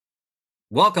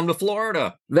Welcome to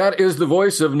Florida. That is the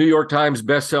voice of New York Times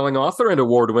bestselling author and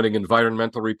award-winning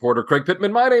environmental reporter Craig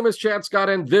Pittman. My name is Chad Scott,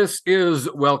 and this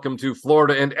is Welcome to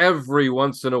Florida. And every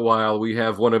once in a while, we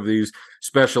have one of these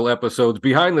special episodes.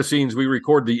 Behind the scenes, we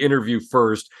record the interview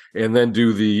first and then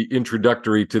do the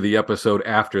introductory to the episode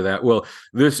after that. Well,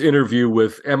 this interview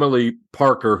with Emily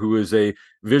Parker, who is a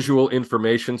visual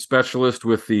information specialist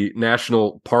with the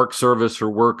National Park Service. Her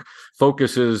work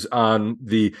focuses on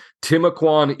the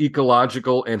Timucuan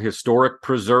Ecological and Historic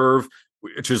Preserve,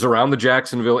 which is around the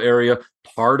Jacksonville area,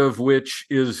 part of which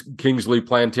is Kingsley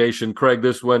Plantation. Craig,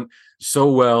 this went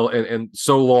so well and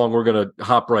so long, we're going to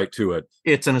hop right to it.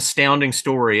 It's an astounding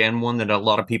story and one that a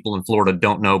lot of people in Florida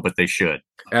don't know, but they should.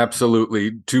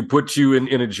 Absolutely. To put you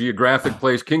in a geographic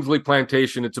place, Kingsley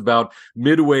Plantation, it's about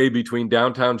midway between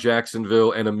downtown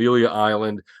Jacksonville and Amelia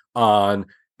Island on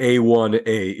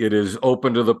A1A. It is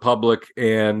open to the public,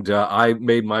 and I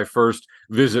made my first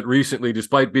visit recently,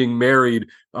 despite being married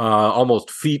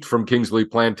almost feet from Kingsley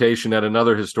Plantation at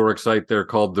another historic site there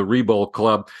called the Rebowl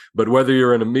Club. But whether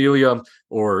you're in Amelia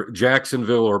or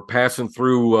Jacksonville or passing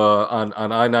through on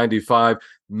I-95,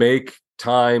 make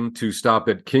time to stop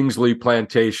at Kingsley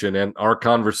Plantation. And our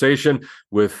conversation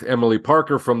with Emily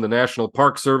Parker from the National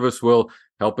Park Service will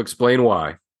help explain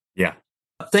why. Yeah.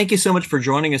 Thank you so much for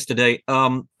joining us today.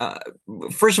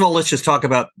 First of all, let's just talk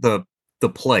about the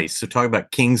place. So talk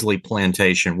about Kingsley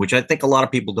Plantation, which I think a lot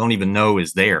of people don't even know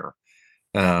is there.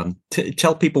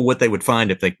 Tell people what they would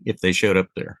find if they showed up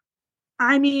there.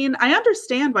 I mean, I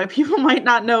understand why people might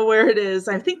not know where it is.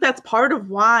 I think that's part of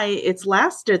why it's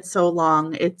lasted so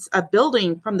long. It's a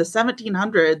building from the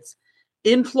 1700s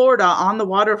in Florida on the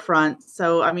waterfront.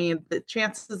 So, I mean, the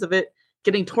chances of it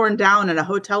getting torn down and a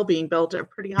hotel being built are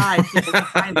pretty high. People can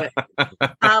find it.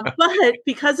 But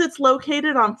because it's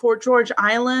located on Fort George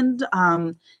Island,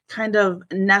 kind of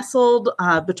nestled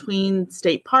between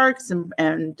state parks,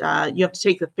 and you have to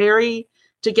take the ferry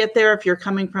to get there if you're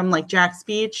coming from like Jack's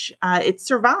Beach, it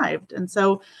survived. And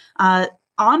so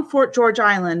on Fort George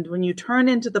Island, when you turn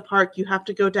into the park, you have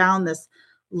to go down this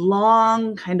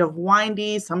long, kind of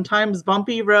windy, sometimes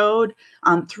bumpy road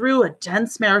through a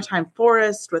dense maritime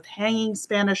forest with hanging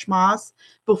Spanish moss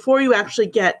before you actually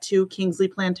get to Kingsley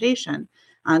Plantation.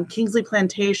 Kingsley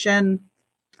Plantation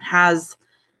has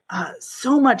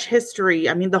so much history.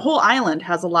 I mean, the whole island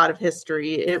has a lot of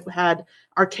history. It had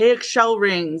archaic shell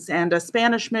rings and a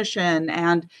Spanish mission.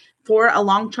 And for a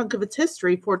long chunk of its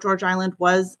history, Fort George Island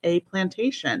was a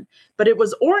plantation, but it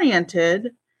was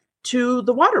oriented to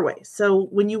the waterway. So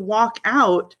when you walk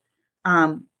out,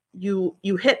 you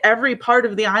hit every part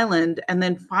of the island, and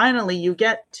then finally you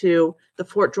get to the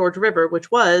Fort George River,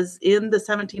 which was in the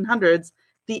 1700s,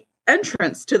 the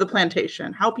entrance to the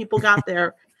plantation, how people got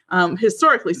there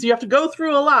historically. So you have to go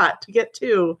through a lot to get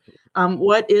to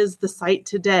what is the site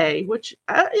today, which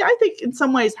I think in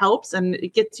some ways helps, and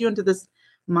it gets you into this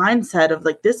mindset of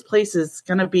like, this place is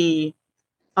going to be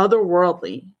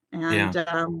otherworldly. And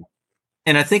yeah.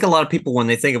 And I think a lot of people, when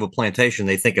they think of a plantation,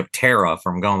 they think of Tara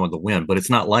from Gone with the Wind, but it's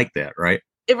not like that, right?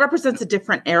 It represents a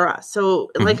different era.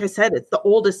 So like I said, it's the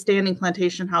oldest standing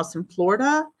plantation house in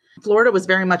Florida. Florida was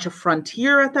very much a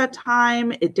frontier at that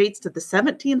time. It dates to the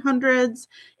 1700s.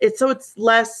 It's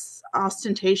less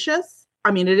ostentatious. I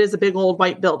mean, it is a big old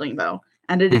white building, though,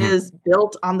 and it is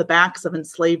built on the backs of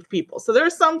enslaved people. So there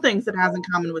are some things it has in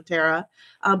common with Tara,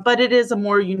 but it is a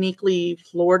more uniquely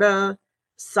Florida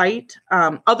site.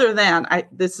 Other than,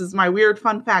 this is my weird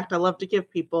fun fact I love to give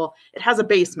people, it has a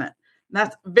basement.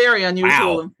 That's very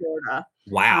unusual in Florida.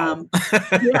 Wow.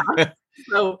 Yeah.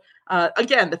 So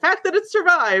again, the fact that it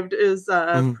survived is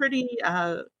pretty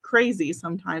crazy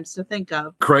sometimes to think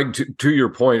of. Craig, to your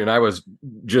point, and I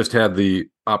just had the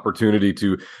opportunity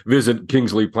to visit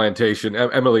Kingsley Plantation.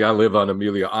 Emily, I live on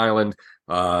Amelia Island.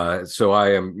 So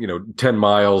I am, 10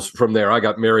 miles from there. I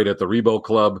got married at the Rebowl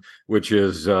Club, which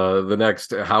is the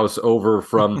next house over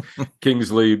from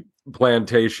Kingsley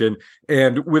Plantation.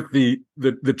 And with the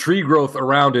tree growth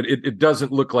around it, it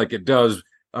doesn't look like it does,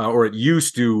 or it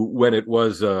used to when it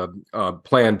was a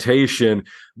plantation.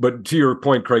 But to your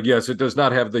point, Craig, yes, it does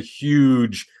not have the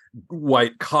huge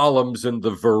white columns and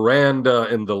the veranda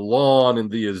and the lawn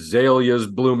and the azaleas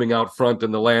blooming out front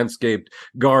and the landscaped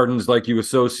gardens like you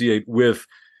associate with,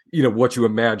 what you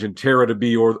imagine Tara to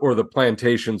be, or the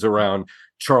plantations around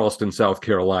Charleston, South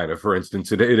Carolina, for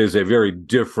instance. It is a very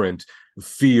different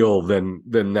feel than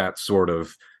that sort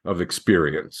of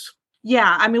experience.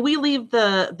 Yeah, I mean, we leave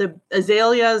the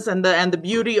azaleas and the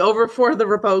beauty over for the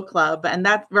Rebow Club, and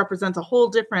that represents a whole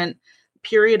different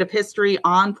period of history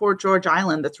on Fort George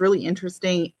Island that's really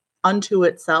interesting unto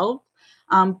itself.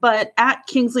 But at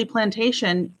Kingsley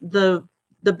Plantation, the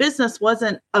the business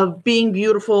wasn't of being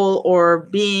beautiful or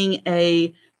being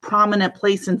a prominent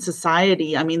place in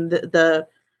society. I mean, the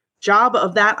job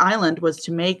of that island was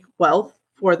to make wealth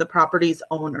for the property's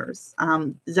owners.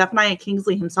 Zephaniah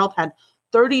Kingsley himself had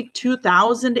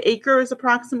 32,000 acres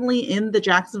approximately in the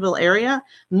Jacksonville area,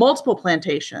 multiple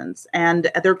plantations,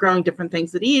 and they're growing different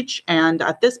things at each. And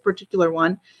at this particular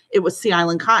one, it was Sea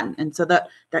Island cotton. And so that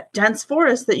dense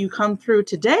forest that you come through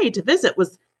today to visit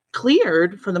was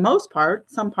cleared for the most part.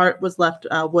 Some part was left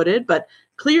wooded, but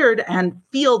cleared, and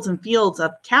fields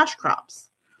of cash crops.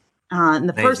 And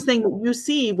the first thing you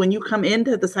see when you come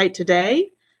into the site today,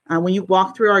 when you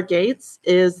walk through our gates,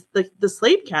 is the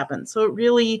slave cabin. So it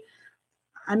really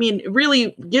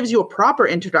gives you a proper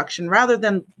introduction rather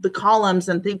than the columns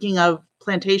and thinking of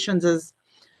plantations as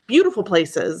beautiful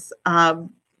places.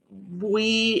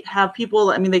 We have people,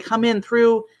 they come in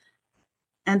through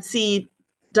and see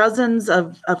dozens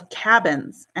of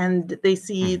cabins, and they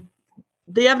see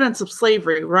the evidence of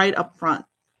slavery right up front.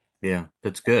 Yeah,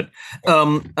 that's good.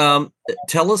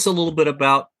 Tell us a little bit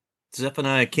about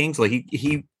Zephaniah Kingsley.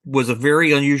 He was a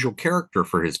very unusual character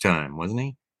for his time, wasn't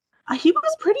he? He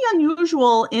was pretty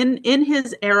unusual in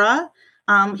his era.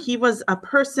 He was a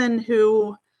person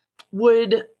who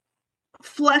would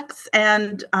flex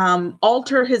and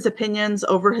alter his opinions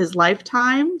over his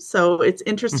lifetime. So it's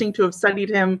interesting to have studied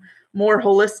him more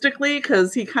holistically,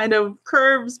 because he kind of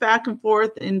curves back and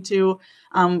forth into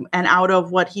and out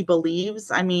of what he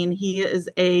believes. I mean, he is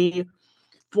a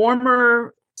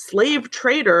former slave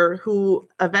trader who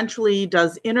eventually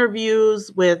does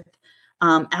interviews with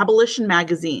abolition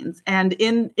magazines. And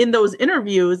in those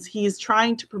interviews, he's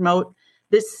trying to promote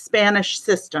this Spanish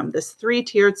system, this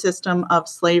 3-tiered system of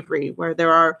slavery, where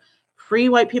there are free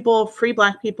white people, free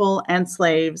black people, and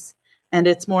slaves. And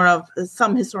it's more of,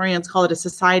 some historians call it a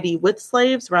society with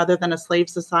slaves rather than a slave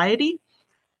society,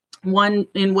 one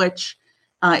in which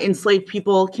enslaved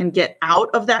people can get out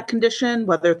of that condition,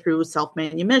 whether through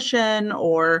self-manumission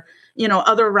or,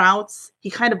 other routes. He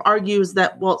kind of argues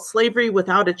that, slavery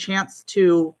without a chance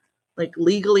to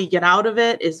legally get out of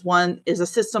it is a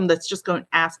system that's just going to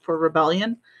ask for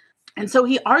rebellion. And so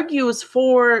he argues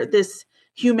for this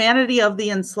humanity of the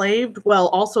enslaved while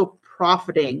also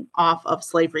profiting off of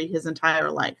slavery his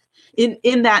entire life.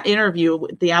 In that interview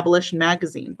with the Abolition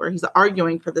magazine, where he's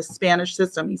arguing for the Spanish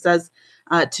system, he says,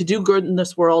 to do good in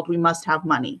this world, we must have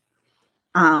money.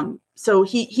 So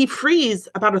he frees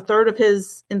about a third of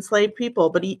his enslaved people,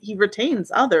 but he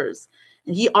retains others.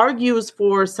 And he argues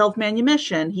for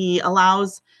self-manumission. He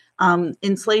allows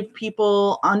enslaved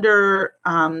people under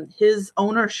his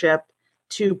ownership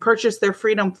to purchase their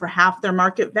freedom for half their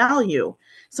market value.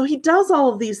 So he does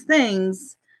all of these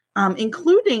things,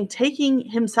 including taking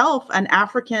himself an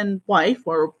African wife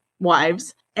or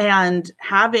wives and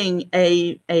having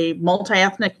a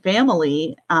multi-ethnic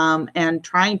family, and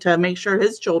trying to make sure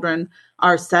his children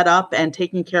are set up and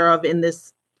taken care of in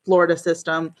this Florida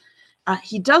system.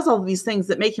 He does all of these things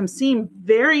that make him seem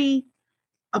very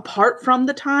apart from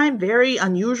the time, very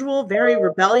unusual, very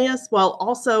rebellious, while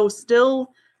also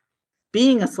still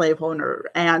being a slave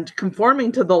owner and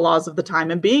conforming to the laws of the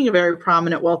time and being a very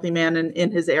prominent, wealthy man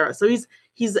in his era. So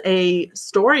he's a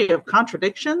story of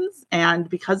contradictions, and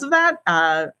because of that,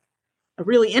 a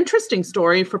really interesting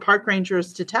story for park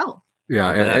rangers to tell.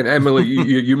 Yeah, and Emily,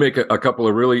 you make a couple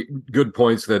of really good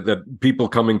points that people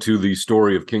coming to the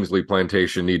story of Kingsley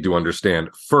Plantation need to understand.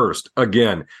 First,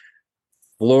 again,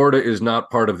 Florida is not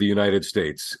part of the United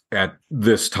States at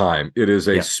this time. It is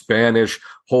a Spanish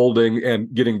holding,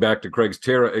 and getting back to Craig's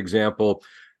Terra example,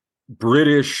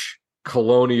 British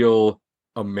colonial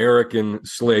American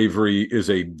slavery is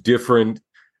a different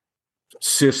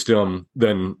system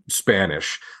than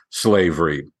Spanish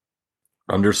slavery.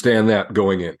 Understand that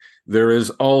going in. There is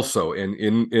also,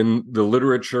 in the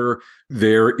literature,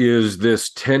 there is this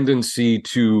tendency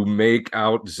to make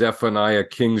out Zephaniah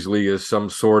Kingsley as some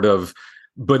sort of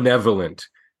benevolent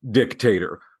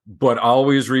dictator. But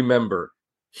always remember,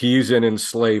 he's an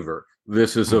enslaver.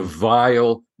 This is a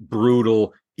vile,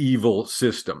 brutal, evil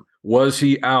system. Was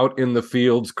he out in the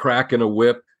fields cracking a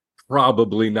whip?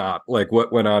 Probably not, like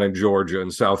what went on in Georgia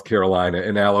and South Carolina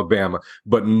and Alabama.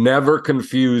 But never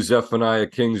confuse Zephaniah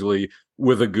Kingsley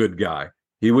with a good guy.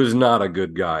 He was not a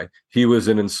good guy. He was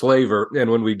an enslaver. And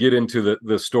when we get into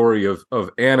the story of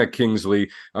Anna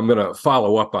Kingsley, I'm going to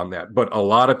follow up on that. But a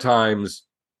lot of times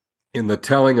in the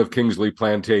telling of Kingsley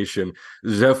Plantation,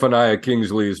 Zephaniah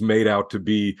Kingsley is made out to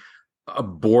be a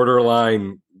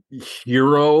borderline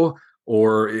hero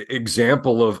or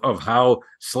example of how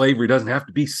slavery doesn't have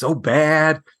to be so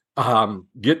bad.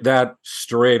 Get that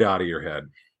straight out of your head.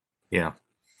 Yeah.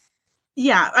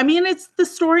 Yeah, I mean, it's the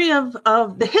story of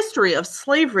the history of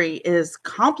slavery is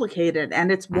complicated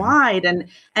and it's Mhm. wide,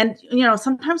 and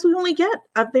sometimes we only get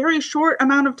a very short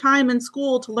amount of time in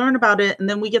school to learn about it, and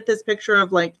then we get this picture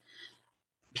of like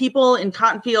people in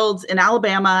cotton fields in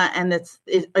Alabama, and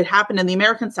it happened in the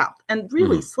American South, and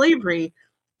really Mhm. slavery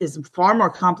is far more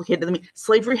complicated. I mean,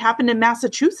 slavery happened in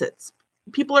Massachusetts.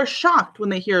 People are shocked when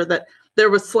they hear that there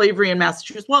was slavery in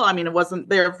Massachusetts. Well, I mean, it wasn't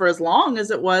there for as long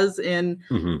as it was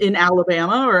Mhm. in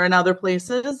Alabama or in other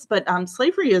places, but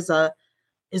slavery is a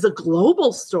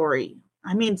global story.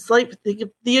 I mean, the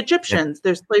Yeah. Egyptians.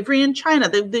 There's slavery in China.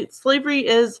 The slavery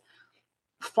is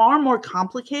far more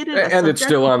complicated a And it's subject.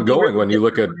 still It can be ongoing really when you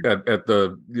look at different.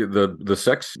 the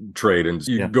sex trade, and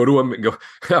you Yeah. go to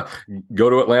go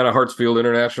to Atlanta Hartsfield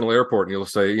International Airport, and you'll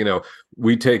say,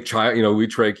 we take we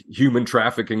take human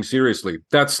trafficking seriously.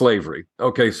 That's slavery.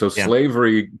 Okay, so Yeah.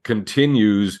 slavery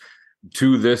continues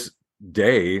to this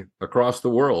day across the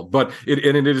world, but it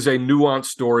is a nuanced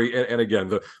story. And again,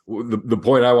 the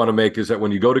point I want to make is that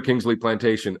when you go to Kingsley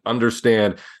Plantation,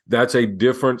 understand that's a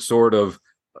different sort of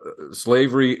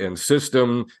slavery and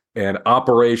system and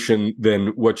operation than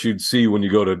what you'd see when you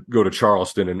go to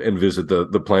Charleston and visit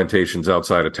the plantations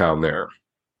outside of town there.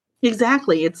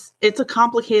 Exactly. It's a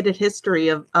complicated history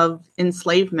of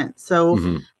enslavement. So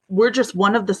Mm-hmm. we're just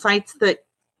one of the sites that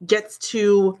gets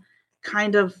to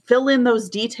kind of fill in those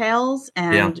details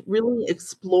Yeah. and really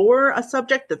explore a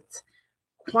subject that's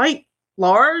quite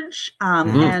large.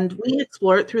 Mhm. And we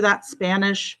explore it through that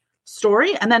Spanish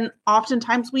story. And then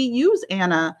oftentimes we use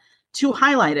Anna to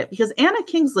highlight it because Anna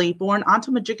Kingsley, born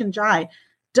onto Madgigine,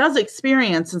 does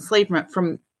experience enslavement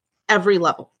from every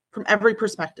level, from every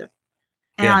perspective.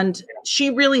 Yeah. And she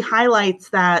really highlights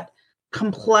that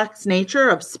complex nature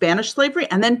of Spanish slavery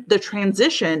and then the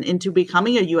transition into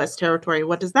becoming a U.S. territory.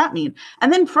 What does that mean?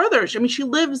 And then further, I mean, she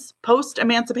lives post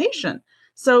emancipation.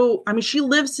 So, I mean, she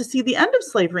lives to see the end of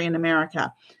slavery in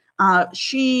America.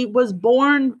 She was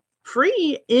born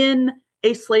free in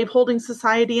a slaveholding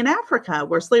society in Africa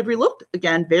where slavery looked,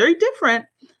 again, very different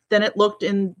than it looked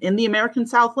in the American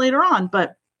South later on.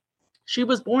 But she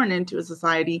was born into a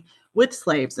society with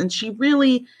slaves, and she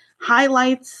really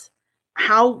highlights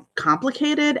how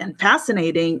complicated and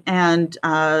fascinating and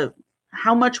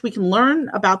how much we can learn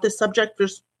about this subject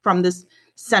just from this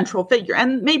central figure.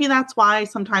 And maybe that's why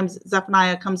sometimes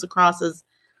Zephaniah comes across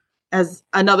as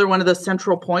another one of the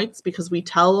central points, because we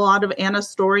tell a lot of Anna's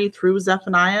story through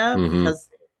Zephaniah Mm-hmm. because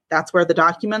that's where the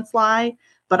documents lie.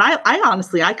 But I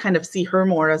honestly, I kind of see her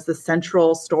more as the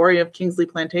central story of Kingsley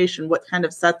Plantation, what kind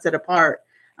of sets it apart,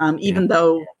 Yeah. even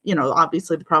though,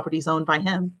 obviously the property's owned by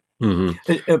him.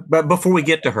 Mm-hmm. But before we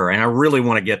get to her, and I really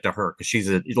want to get to her because she's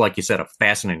like you said, a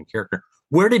fascinating character.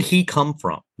 Where did he come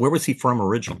from? Where was he from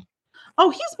originally? Oh,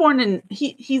 he's born in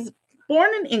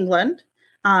England.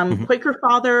 Mhm. Quaker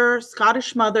father,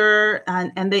 Scottish mother,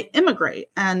 and they immigrate.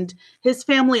 And his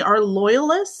family are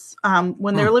loyalists.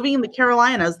 When they're Hmm. living in the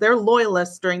Carolinas, they're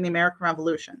loyalists during the American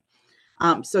Revolution.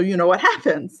 So you know what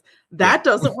happens. Yeah. That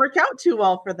doesn't work out too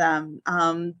well for them.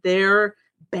 They're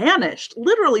banished,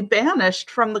 literally banished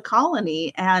from the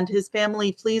colony, and his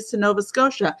family flees to Nova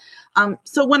Scotia.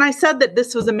 So when I said that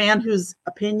this was a man whose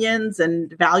opinions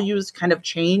and values kind of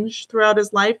changed throughout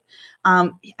his life,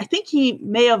 I think he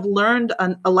may have learned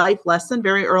a life lesson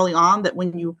very early on that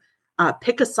when you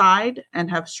pick a side and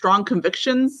have strong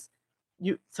convictions,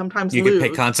 you sometimes You could pay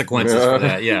lose. consequences for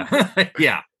that. Yeah.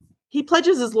 Yeah. He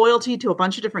pledges his loyalty to a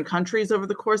bunch of different countries over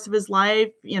the course of his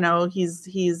life.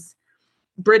 He's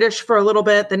British for a little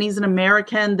bit, then he's an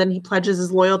American, then he pledges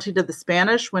his loyalty to the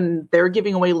Spanish when they're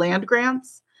giving away land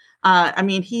grants. I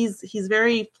mean, he's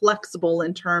very flexible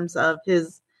in terms of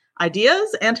his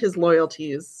ideas and his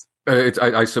loyalties.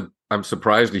 I'm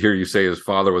surprised to hear you say his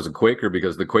father was a Quaker,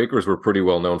 because the Quakers were pretty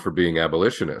well known for being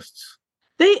abolitionists.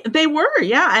 They were,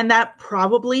 yeah, and that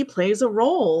probably plays a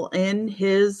role in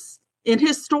his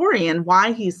story and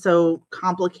why he's so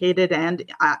complicated and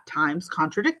at times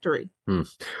contradictory.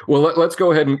 Well, let's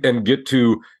go ahead and get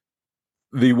to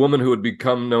the woman who had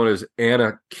become known as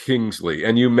Anna Kingsley.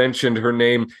 And you mentioned her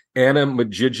name, Anna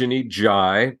Madgigine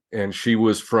Jai, and she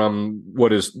was from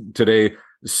what is today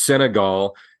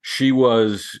Senegal. She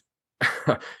was,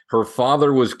 her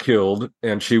father was killed,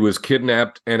 and she was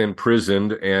kidnapped and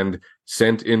imprisoned and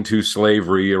sent into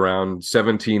slavery around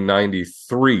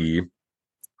 1793.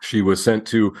 She was sent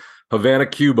to Havana,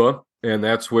 Cuba, and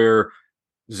that's where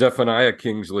Zephaniah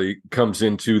Kingsley comes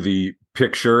into the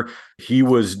picture. He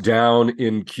was down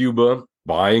in Cuba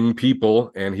buying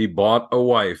people, and he bought a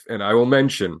wife. And I will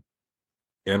mention,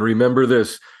 and remember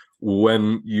this,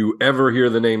 when you ever hear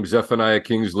the name Zephaniah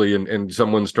Kingsley and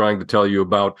someone's trying to tell you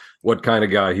about what kind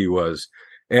of guy he was.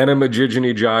 Anna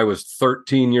Madgigine was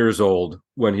 13 years old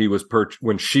when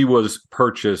she was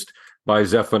purchased by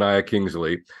Zephaniah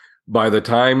Kingsley. By the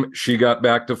time she got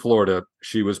back to Florida,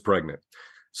 she was pregnant.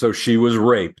 So she was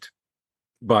raped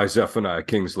by Zephaniah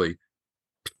Kingsley,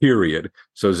 period.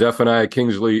 So Zephaniah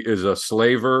Kingsley is a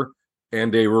slaver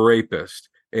and a rapist.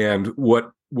 And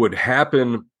what would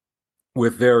happen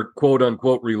with their quote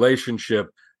unquote relationship,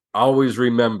 always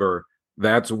remember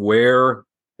that's where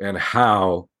and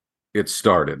how it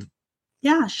started.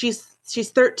 Yeah, she's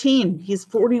 13. He's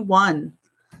 41.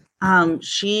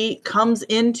 She comes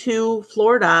into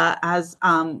Florida as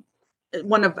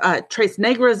one of Tres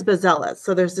Negras Bezellas.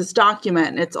 So there's this document,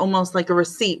 and it's almost like a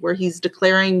receipt where he's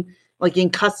declaring, like in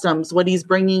customs, what he's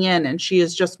bringing in. And she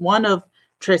is just one of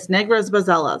Tres Negras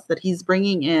Bezellas that he's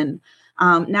bringing in.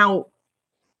 Now,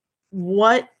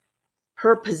 what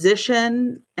her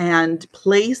position and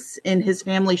place in his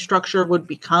family structure would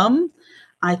become,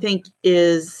 I think,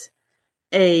 is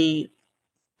a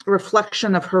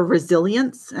reflection of her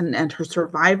resilience and her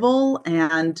survival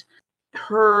and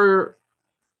her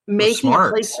making a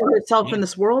place for herself in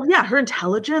this world. Yeah, her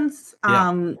intelligence.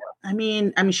 Yeah. I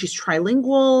mean, she's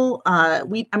trilingual.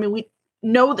 We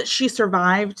know that she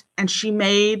survived and she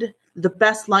made the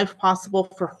best life possible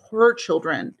for her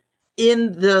children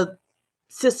in the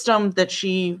system that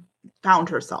she found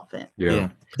herself in. Yeah.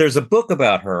 There's a book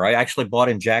about her I actually bought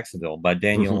in Jacksonville by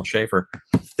Daniel Schaefer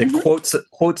that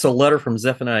quotes a letter from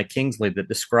Zephaniah Kingsley that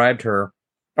described her.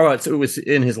 It was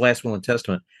in his last will and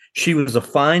testament. She was a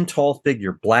fine, tall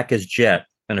figure, black as jet,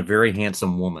 and a very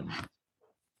handsome woman.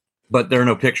 But there are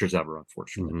no pictures of her,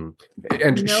 unfortunately.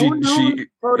 And she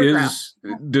is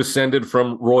descended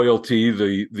from royalty.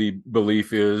 The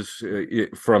belief is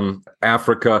from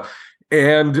Africa.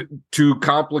 And to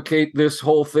complicate this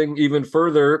whole thing even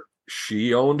further,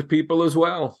 she owned people as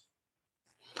well.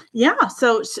 Yeah,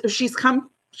 so she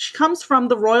comes from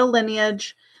the royal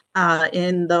lineage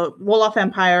in the Wolof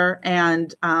Empire,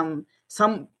 and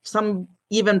some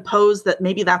even pose that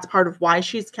maybe that's part of why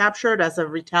she's captured, as a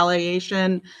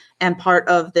retaliation and part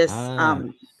of this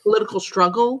political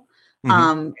struggle.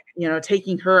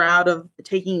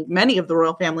 Taking many of the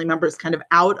royal family members kind of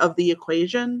out of the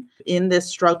equation in this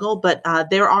struggle. But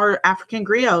there are African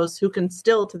griots who can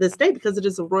still, to this day, because it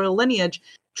is a royal lineage,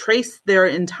 trace their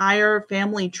entire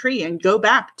family tree and go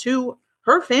back to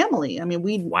her family. I mean,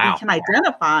 we can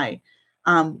identify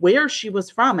where she was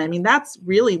from. I mean, that's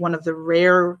really one of the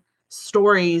rare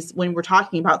stories when we're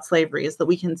talking about slavery, is that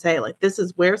we can say, like, this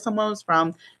is where someone was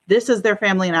from, this is their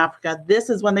family in Africa, this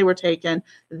is when they were taken,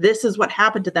 this is what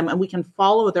happened to them, and we can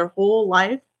follow their whole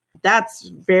life. That's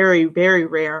very, very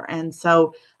rare. And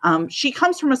so she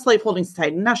comes from a slaveholding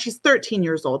society. Now, she's 13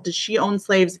 years old. Did she own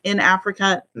slaves in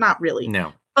Africa? Not really.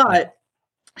 No. But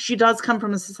she does come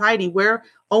from a society where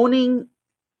owning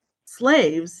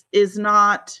slaves is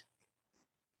not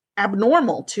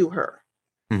abnormal to her.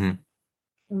 Mm-hmm.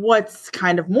 What's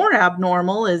kind of more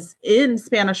abnormal is in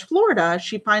Spanish Florida,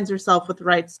 she finds herself with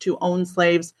rights to own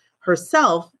slaves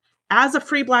herself as a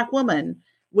free Black woman,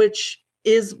 which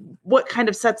is what kind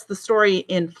of sets the story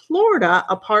in Florida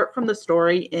apart from the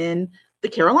story in the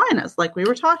Carolinas, like we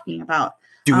were talking about.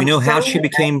 Do we know how she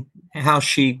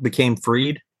became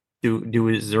freed?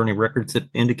 Is there any records that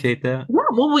indicate that? Yeah,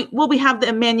 well, we have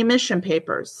the manumission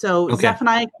papers. So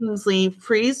Zephaniah Kingsley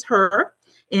frees her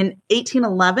in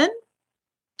 1811.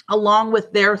 Along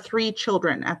with their 3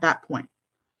 children at that point.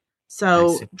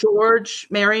 So George,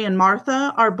 Mary, and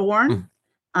Martha are born.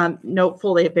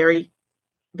 Noteful, they have very,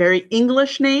 very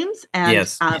English names and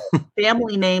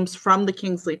family names from the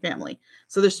Kingsley family.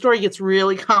 So the story gets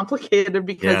really complicated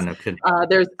because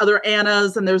there's other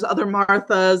Annas and there's other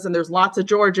Marthas and there's lots of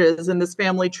Georges in this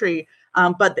family tree.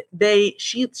 But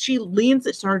she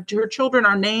leans, her children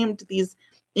are named these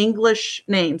English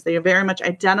names. They are very much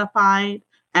identified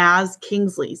as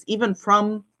Kingsleys, even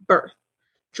from birth.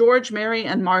 George, Mary,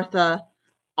 and Martha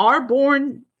are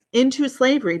born into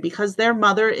slavery because their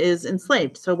mother is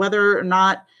enslaved. So whether or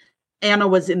not Anna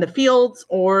was in the fields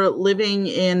or living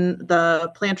in the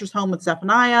planter's home with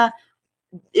Zephaniah,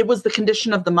 it was the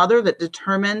condition of the mother that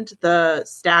determined the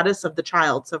status of the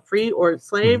child, so free or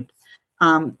enslaved.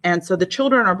 And so the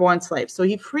children are born slaves. So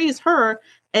he frees her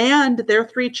and their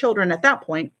 3 children at that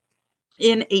point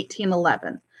in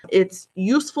 1811. It's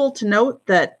useful to note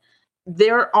that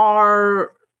there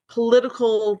are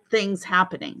political things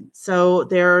happening. So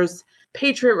there's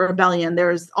Patriot Rebellion.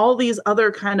 There's all these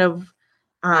other kind of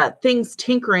things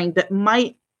tinkering that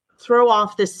might throw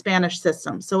off this Spanish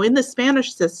system. So in the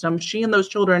Spanish system, she and those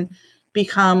children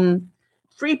become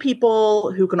free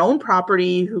people who can own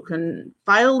property, who can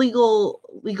file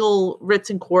legal writs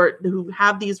in court, who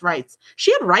have these rights.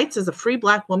 She had rights as a free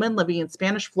Black woman living in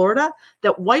Spanish Florida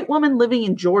that white women living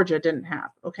in Georgia didn't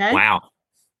have. Okay. Wow.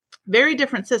 Very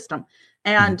different system.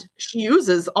 And she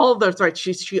uses all of those rights.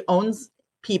 She owns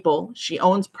people. She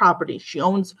owns property. She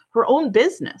owns her own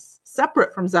business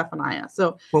separate from Zephaniah.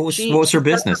 So what was her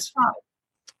business?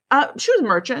 She was a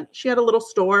merchant. She had a little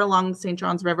store along the St.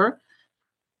 Johns River.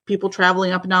 People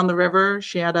traveling up and down the river.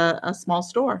 She had a small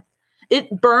store. It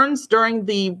burns during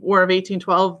the War of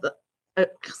 1812,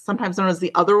 sometimes known as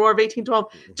the other War of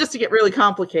 1812, just to get really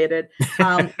complicated.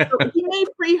 So he may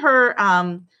free her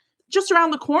just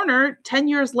around the corner. 10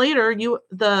 years later,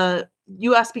 the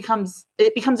U.S. becomes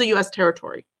a U.S.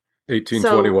 territory.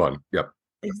 1821. Yep.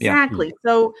 Exactly. Yeah.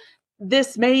 So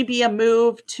this may be a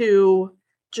move to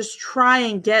just try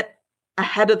and get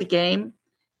ahead of the game.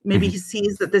 Maybe he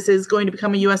sees that this is going to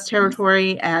become a U.S.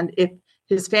 territory, and if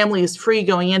his family is free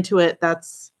going into it,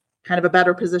 that's kind of a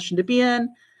better position to be in.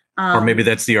 Or maybe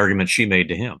that's the argument she made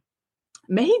to him.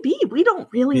 Maybe. We don't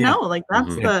really know. Like,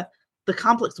 that's the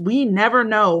complex. We never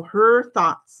know her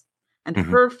thoughts and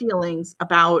her feelings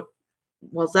about,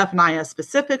 well, Zephaniah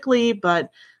specifically,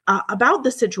 but about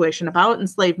the situation, about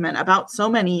enslavement, about so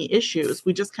many issues.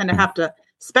 We just kind of have to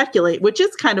speculate, which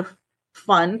is kind of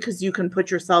fun because you can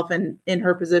put yourself in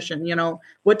her position. You know,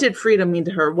 what did freedom mean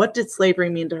to her? What did slavery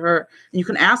mean to her? And you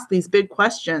can ask these big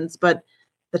questions, but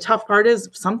the tough part is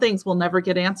some things we'll never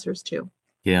get answers to.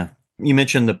 Yeah. You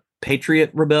mentioned the Patriot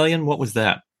Rebellion. What was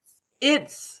that?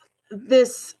 It's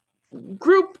this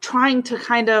group trying to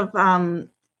kind of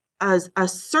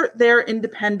assert their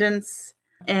independence,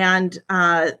 and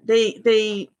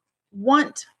they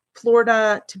want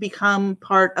Florida to become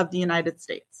part of the United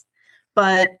States.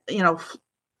 But, you know,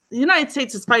 the United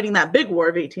States is fighting that big war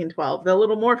of 1812, the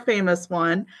little more famous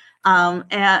one.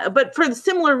 But for the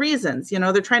similar reasons, you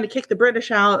know, they're trying to kick the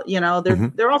British out. You know,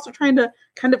 they're also trying to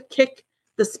kind of kick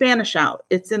the Spanish out.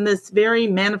 It's in this very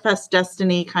manifest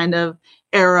destiny kind of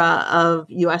era of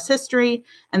U.S. history.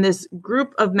 And this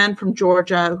group of men from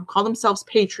Georgia who call themselves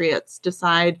patriots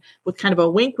decide, with kind of a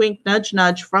wink, wink, nudge,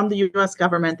 nudge from the U.S.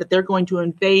 government, that they're going to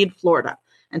invade Florida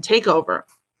and take over.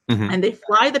 And they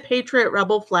fly the Patriot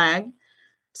rebel flag.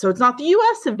 So it's not the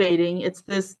U.S. invading. It's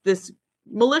this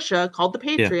militia called the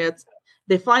Patriots. Yeah.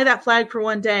 They fly that flag for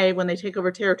one day when they take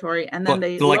over territory, and then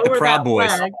they lower like the Proud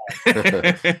Boys. Flag.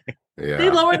 They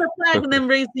lower the flag and then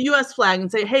raise the U.S. flag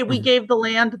and say, hey, we gave the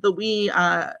land that we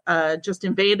just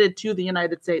invaded to the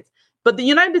United States. But the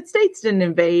United States didn't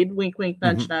invade, wink, wink,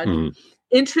 nudge, nudge.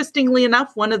 Interestingly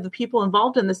enough, one of the people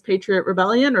involved in this Patriot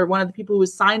Rebellion, or one of the people who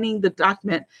was signing the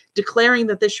document declaring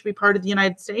that this should be part of the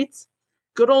United States,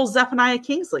 good old Zephaniah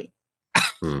Kingsley.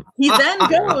 He then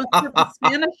goes to the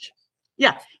Spanish.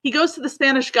 Yeah, he goes to the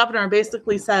Spanish governor and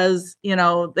basically says, you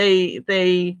know,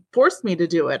 they forced me to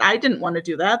do it. I didn't want to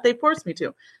do that. They forced me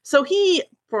to. So he,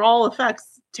 for all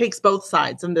effects, takes both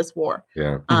sides in this war.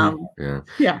 Yeah.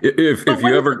 Yeah. If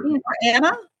you ever,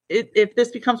 Anna, if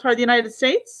this becomes part of the United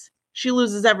States, she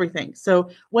loses everything. So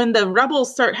when the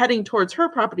rebels start heading towards her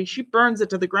property, she burns it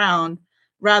to the ground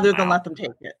rather than let them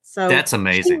take it. So that's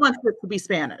amazing. She wants it to be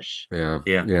Spanish.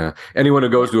 Yeah. Anyone who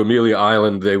goes to Amelia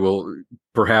Island, they will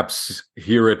perhaps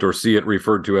hear it or see it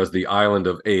referred to as the Island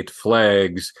of 8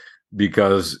 Flags,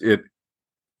 because it,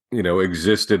 you know,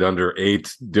 existed under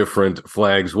 8 different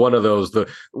flags. One of those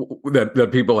that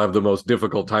people have the most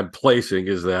difficult time placing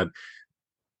is that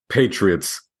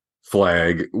Patriots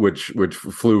flag, which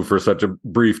flew for such a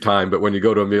brief time. But when you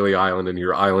go to Amelia Island and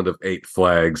your Island of 8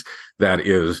 Flags, that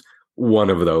is one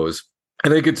of those. I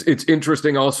think it's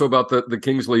interesting also about the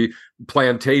Kingsley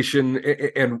plantation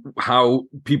and how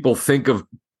people think of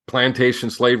plantation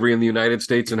slavery in the United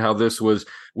States and how this was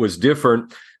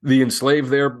different. The enslaved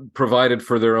there provided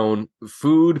for their own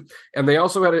food, and they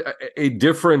also had a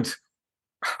different,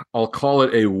 I'll call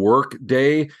it a work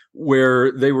day,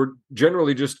 where they were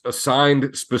generally just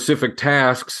assigned specific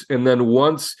tasks. And then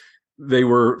once they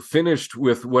were finished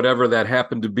with whatever that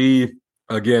happened to be,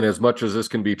 again, as much as this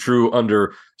can be true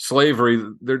under slavery,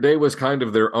 their day was kind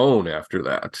of their own after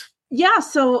that. Yeah.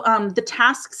 So the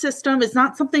task system is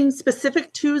not something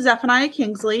specific to Zephaniah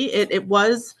Kingsley. It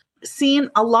was seen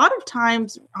a lot of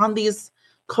times on these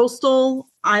coastal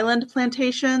island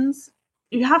plantations.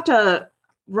 You have to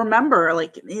remember,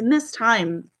 like, in this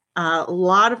time, a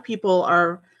lot of people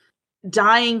are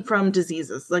dying from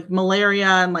diseases like malaria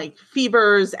and like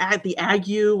fevers. The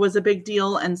ague was a big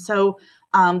deal. And so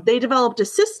they developed a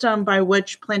system by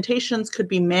which plantations could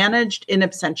be managed in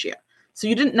absentia. So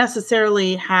you didn't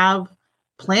necessarily have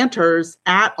planters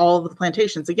at all of the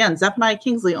plantations. Again, Zephaniah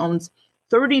Kingsley owns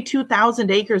 32,000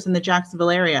 acres in the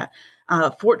Jacksonville area.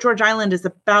 Fort George Island is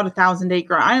about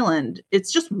 1,000-acre island.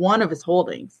 It's just one of his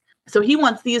holdings. So he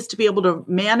wants these to be able to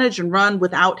manage and run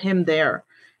without him there.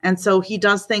 And so he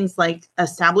does things like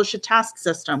establish a task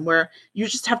system where you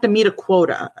just have to meet a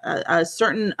quota, a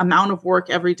certain amount of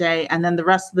work every day. And then the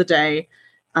rest of the day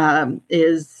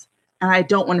is, and I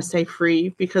don't want to say free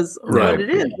because what it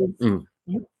is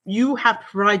you have to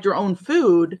provide your own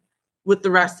food with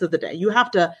the rest of the day. You have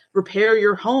to repair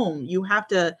your home. You have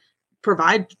to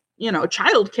provide,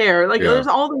 childcare. Like there's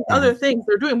all these other things.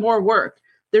 They're doing more work.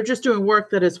 They're just doing work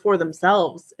that is for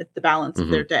themselves at the balance of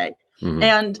their day.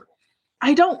 And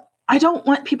I don't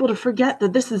want people to forget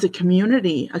that this is a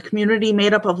community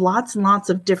made up of lots and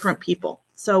lots of different people.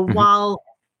 So while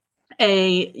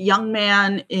a young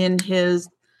man in his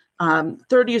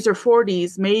 30s or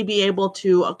 40s may be able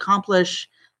to accomplish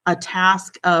a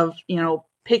task of,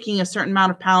 picking a certain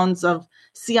amount of pounds of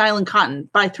Sea Island cotton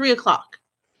by 3:00,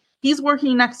 he's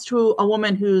working next to a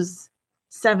woman who's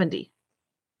 70,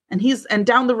 and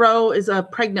down the row is a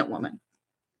pregnant woman.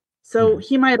 So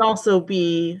he might also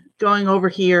be going over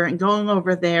here and going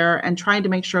over there and trying to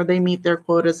make sure they meet their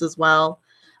quotas as well.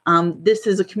 This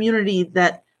is a community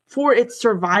that, for its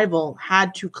survival,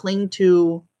 had to cling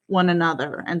to one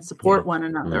another and support one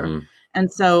another.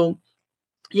 And so,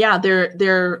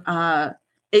 they're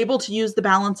able to use the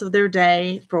balance of their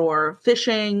day for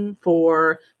fishing,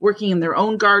 for working in their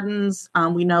own gardens.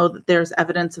 We know that there's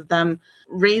evidence of them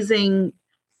raising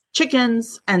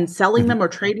chickens and selling them or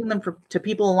trading them to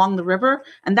people along the river.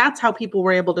 And that's how people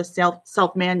were able to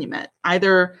self-manumit,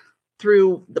 either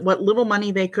through what little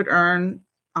money they could earn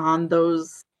on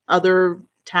those other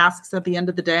tasks at the end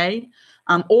of the day,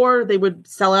 or they would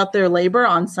sell out their labor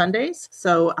on Sundays.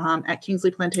 So at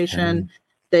Kingsley Plantation,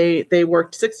 they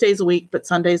worked 6 days a week, but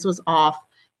Sundays was off.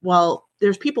 Well,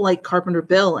 there's people like Carpenter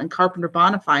Bill and Carpenter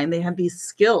Bonify, and they had these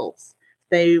skills.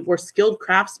 They were skilled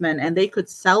craftsmen, and they could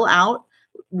sell out,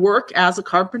 work as a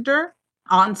carpenter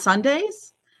on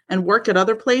Sundays and work at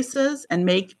other places and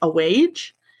make a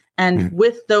wage. And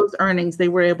with those earnings, they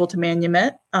were able to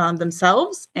manumit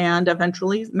themselves and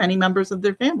eventually many members of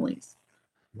their families.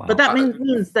 Wow. But that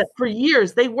means that for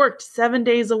years, they worked 7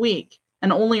 days a week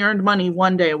and only earned money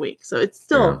 1 day a week. So it's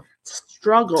still a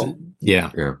struggle. Yeah,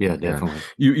 definitely.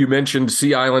 You mentioned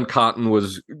Sea Island cotton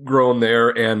was grown there,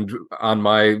 and on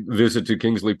my visit to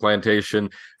Kingsley Plantation,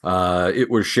 it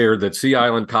was shared that Sea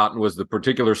Island cotton was the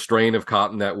particular strain of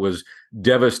cotton that was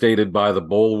devastated by the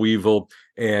boll weevil,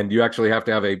 and you actually have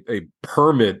to have a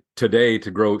permit today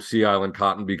to grow Sea Island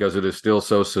cotton because it is still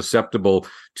so susceptible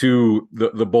to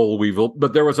the boll weevil.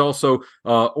 But there was also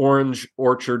orange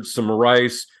orchards, some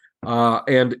rice,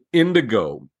 and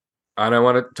indigo. And I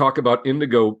want to talk about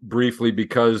indigo briefly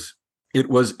because it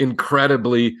was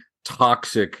incredibly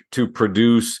toxic to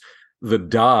produce the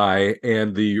dye,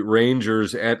 and the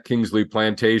rangers at Kingsley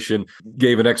Plantation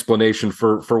gave an explanation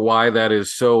for why that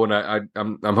is so. And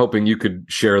I'm hoping you could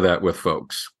share that with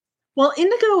folks. Well,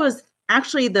 indigo is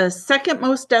actually the second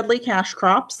most deadly cash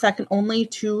crop, second only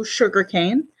to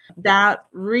sugarcane. That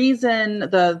reason,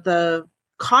 the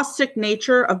caustic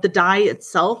nature of the dye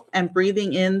itself and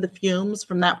breathing in the fumes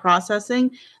from that processing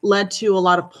led to a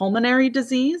lot of pulmonary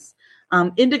disease.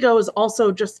 Indigo is also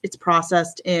it's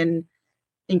processed in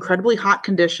incredibly hot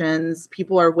conditions.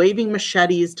 People are waving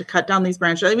machetes to cut down these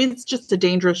branches. I mean, it's just a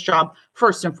dangerous job,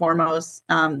 first and foremost,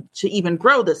 to even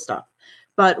grow this stuff.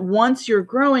 But once you're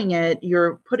growing it,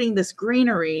 you're putting this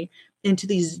greenery into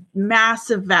these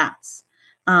massive vats.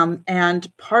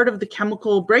 And part of the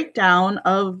chemical breakdown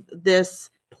of this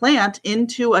plant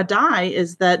into a dye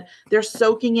is that they're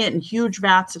soaking it in huge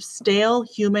vats of stale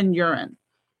human urine.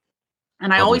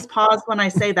 And I always pause when I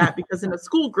say that because in a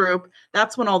school group,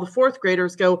 that's when all the fourth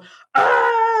graders go,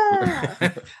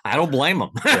 ah! I don't blame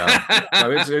them.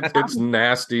 It's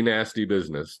nasty, nasty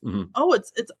business. Oh,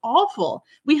 it's awful.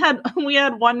 We had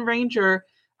one ranger.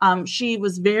 She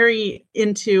was very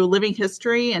into living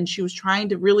history, and she was trying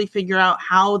to really figure out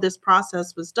how this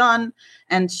process was done.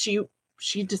 And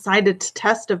she decided to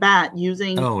test a vat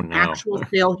using actual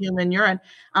stale human urine.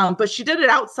 But she did it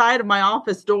outside of my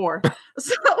office door.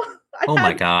 So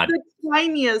my God. The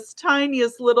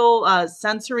tiniest little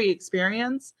sensory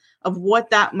experience of what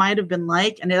that might have been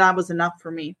like. And that was enough for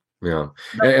me. Yeah.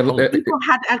 And people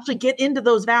had to actually get into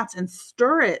those vats and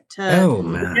stir it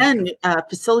to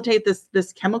facilitate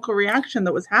this chemical reaction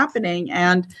that was happening.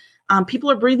 And people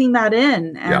are breathing that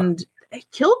in, and it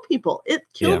killed people. It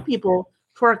killed people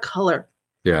for a color.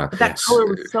 Yeah. But that color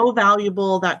was so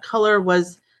valuable. That color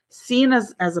was seen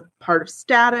as a part of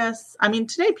status. I mean,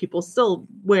 today people still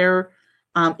wear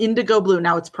indigo blue.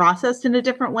 Now it's processed in a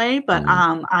different way, but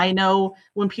I know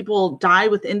when people dye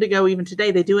with indigo, even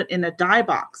today, they do it in a dye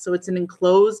box. So it's an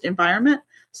enclosed environment.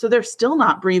 So they're still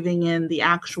not breathing in the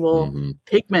actual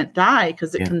pigment dye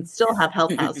because it can still have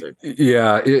health hazards.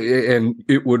 Yeah, and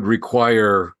it would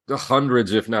require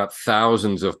hundreds, if not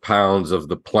thousands of pounds of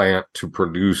the plant to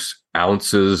produce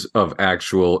ounces of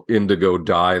actual indigo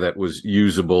dye that was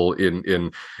usable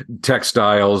in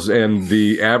textiles. And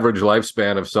the average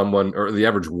lifespan of someone, or the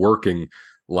average working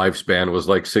lifespan, was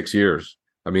like 6 years.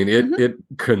 I mean, it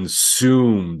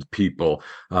consumed people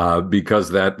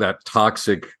because that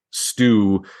toxic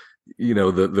stew,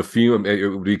 the fume, it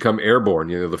would become airborne,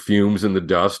 the fumes and the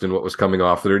dust and what was coming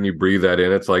off there, and you breathe that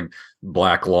in. It's like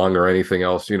black lung or anything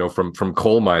else, from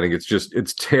coal mining.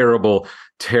 It's terrible,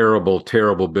 terrible,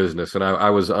 terrible business. And I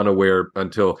was unaware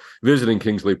until visiting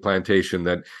Kingsley Plantation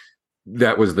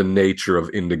that was the nature of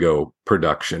indigo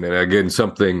production. And again,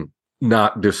 something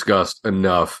not discussed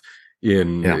enough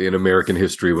in American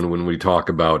history when we talk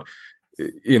about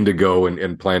indigo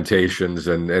and plantations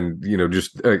and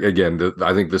just again,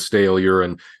 I think the stale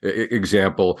urine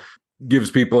example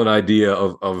gives people an idea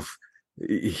of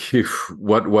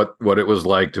what it was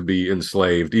like to be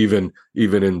enslaved, even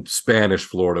in Spanish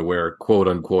Florida, where quote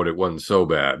unquote it wasn't so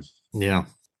bad. Yeah.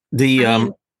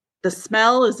 The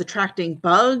smell is attracting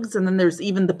bugs, and then there's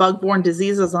even the bug-borne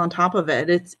diseases on top of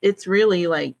it. It's really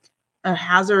like a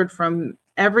hazard from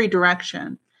every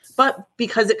direction. But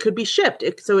because it could be shipped,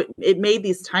 it made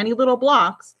these tiny little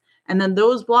blocks, and then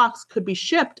those blocks could be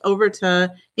shipped over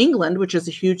to England, which is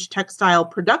a huge textile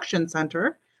production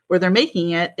center where they're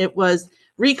making it. It was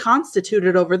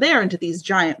reconstituted over there into these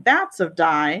giant vats of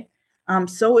dye.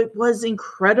 So it was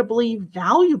incredibly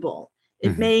valuable.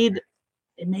 It made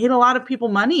a lot of people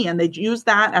money, and they used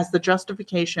that as the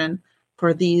justification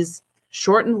for these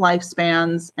shortened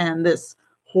lifespans and this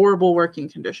horrible working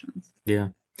conditions. Yeah.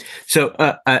 So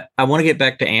I want to get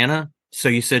back to Anna. So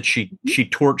you said she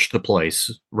torched the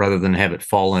place rather than have it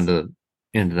fall into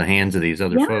the hands of these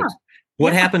other folks.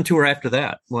 What happened to her after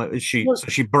that? So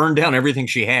she burned down everything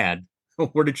she had.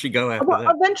 Where did she go after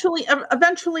that?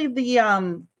 Eventually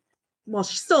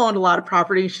she still owned a lot of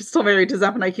property. She's still married to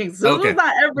Zephaniah Kingsley. So it was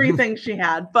not everything she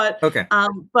had, but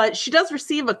she does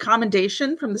receive a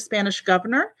commendation from the Spanish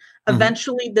governor.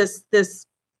 Eventually this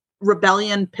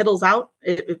rebellion piddles out.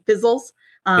 It fizzles.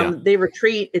 They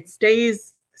retreat. It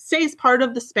stays part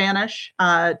of the Spanish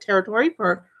territory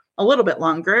for a little bit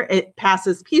longer. It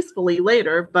passes peacefully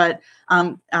later, but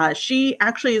she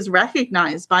actually is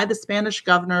recognized by the Spanish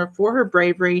governor for her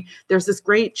bravery. There's this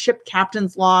great ship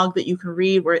captain's log that you can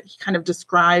read where he kind of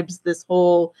describes this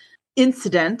whole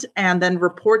incident and then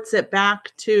reports it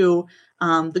back to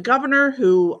the governor,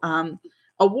 who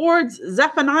awards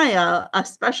Zephaniah a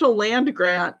special land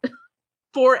grant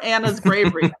for Anna's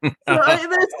bravery. So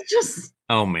it's just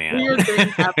weird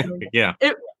things happening.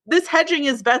 This hedging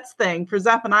his bets thing for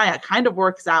Zephaniah kind of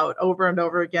works out over and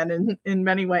over again in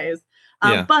many ways.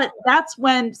 But that's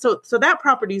when, so that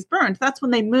property's burned. That's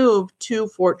when they moved to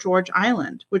Fort George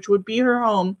Island, which would be her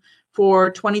home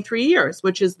for 23 years,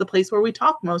 which is the place where we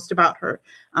talk most about her.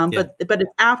 But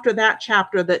it's after that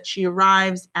chapter that she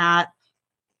arrives at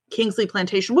Kingsley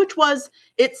Plantation, which was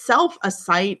itself a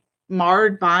site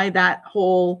marred by that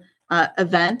whole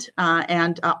event,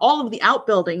 and all of the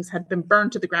outbuildings had been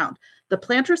burned to the ground. The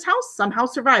planter's house somehow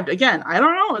survived. Again, I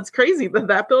don't know. It's crazy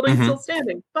that building's still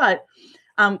standing. But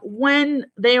when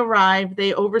they arrive,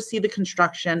 they oversee the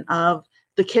construction of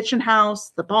the kitchen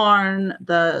house, the barn,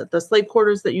 the slave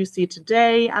quarters that you see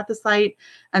today at the site.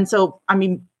 And so, I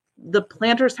mean, the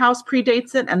planter's house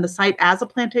predates it, and the site as a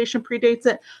plantation predates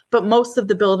it. But most of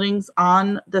the buildings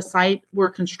on the site were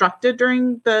constructed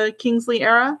during the Kingsley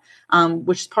era,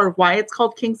 which is part of why it's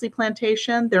called Kingsley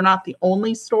Plantation. They're not the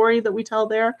only story that we tell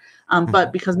there,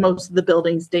 but because most of the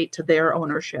buildings date to their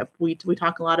ownership, we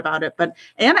talk a lot about it. But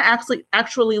Anna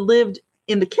actually lived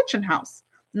in the kitchen house,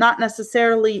 not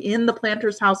necessarily in the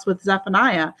planter's house with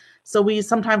Zephaniah. So we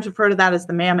sometimes refer to that as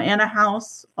the Mama Anna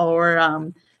house,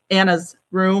 or Anna's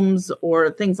rooms, or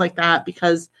things like that,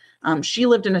 because she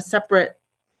lived in a separate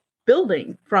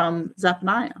building from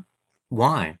Zephaniah.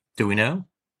 Why? Do we know?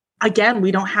 Again,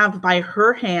 we don't have by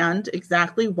her hand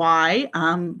exactly why.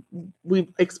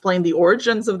 We've explained the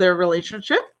origins of their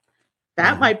relationship.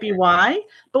 That might be why.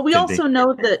 But we also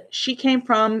know that she came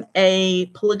from a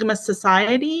polygamous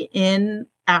society in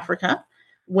Africa,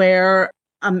 where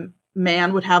a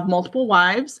man would have multiple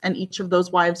wives, and each of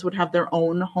those wives would have their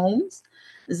own homes.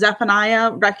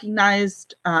 Zephaniah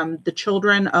recognized the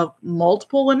children of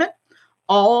multiple women,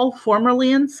 all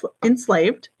formerly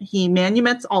enslaved. He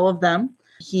manumits all of them.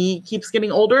 He keeps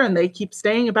getting older, and they keep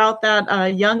staying about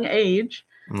that young age.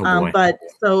 Oh, boy. But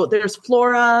so there's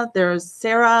Flora, there's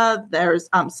Sarah, there's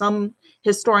some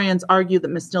historians argue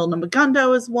that Mistilna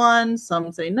Magundo is one,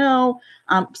 some say no.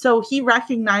 So he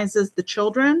recognizes the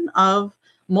children of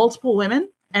multiple women,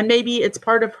 and maybe it's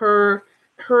part of her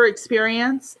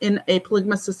experience in a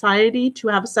polygamous society to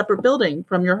have a separate building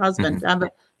from your husband, to have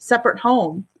a separate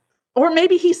home. Or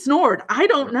maybe he snored. I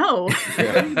don't know. We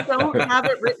don't have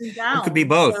it written down. It could be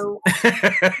both. So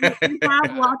we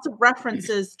have lots of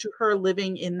references to her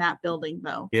living in that building,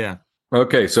 though. Yeah.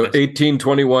 Okay, so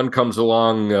 1821 comes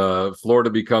along. Florida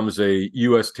becomes a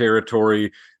U.S. territory.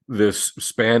 This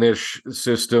Spanish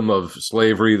system of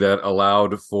slavery that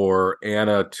allowed for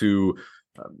Anna to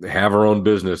have her own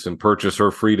business and purchase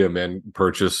her freedom and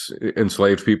purchase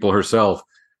enslaved people herself.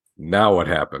 Now what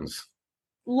happens?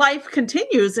 Life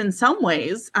continues in some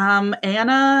ways.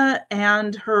 Anna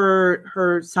and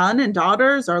her son and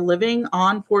daughters are living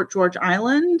on Fort George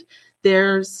Island.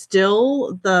 They're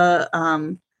still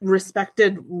the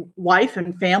respected wife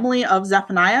and family of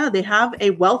Zephaniah. They have a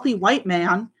wealthy white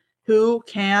man who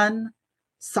can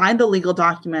sign the legal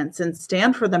documents and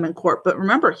stand for them in court. But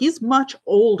remember, he's much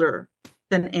older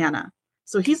than Anna.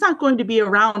 So he's not going to be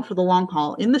around for the long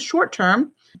haul. In the short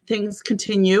term, things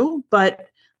continue, but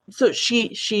so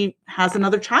she has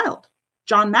another child,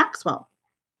 John Maxwell.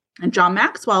 And John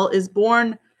Maxwell is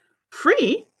born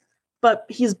free, but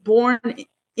he's born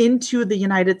into the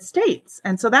United States.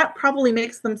 And so that probably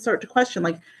makes them start to question,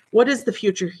 like, what is the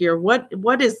future here?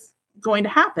 What is going to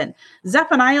happen?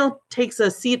 Zephaniah takes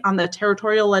a seat on the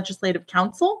Territorial Legislative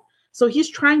Council. So he's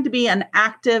trying to be an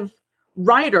active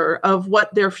writer of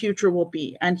what their future will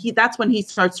be. And that's when he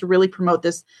starts to really promote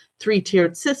this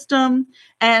three-tiered system.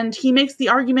 And he makes the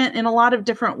argument in a lot of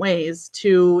different ways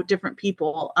to different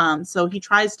people. So he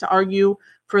tries to argue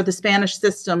for the Spanish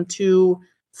system to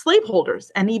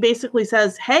slaveholders. And he basically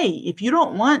says, hey, if you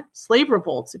don't want slave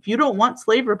revolts, if you don't want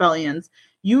slave rebellions,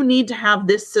 you need to have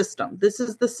this system. This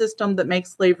is the system that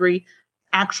makes slavery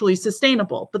actually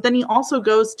sustainable. But then he also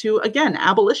goes to, again,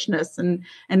 abolitionists, and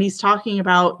he's talking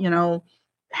about,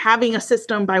 having a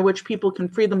system by which people can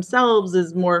free themselves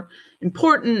is more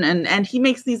important. And he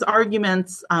makes these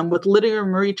arguments with Lydia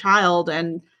Marie Child,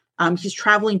 and he's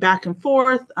traveling back and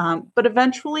forth. But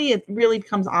eventually it really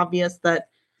becomes obvious that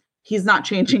he's not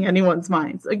changing anyone's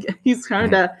minds. He's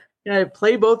trying to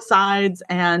play both sides,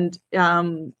 and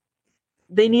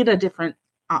they need a different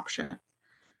option.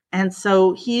 And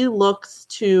so he looks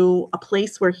to a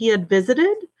place where he had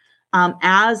visited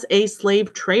as a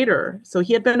slave trader. So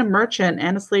he had been a merchant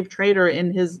and a slave trader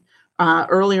in his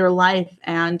earlier life,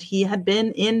 and he had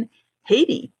been in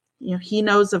Haiti. He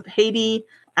knows of Haiti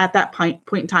at that point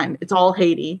in time. It's all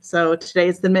Haiti. So today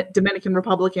it's the Dominican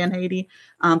Republic and Haiti,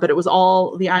 but it was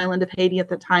all the island of Haiti at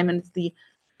the time, and it's the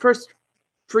first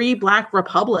free Black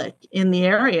republic in the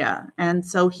area. And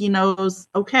so he knows,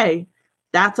 okay,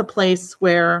 that's a place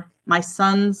where my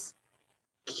sons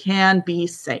can be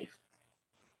safe,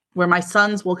 where my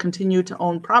sons will continue to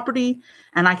own property,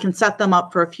 and I can set them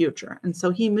up for a future. And so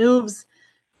he moves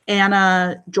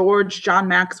Anna, George, John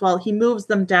Maxwell, he moves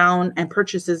them down and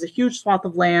purchases a huge swath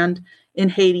of land in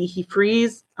Haiti. He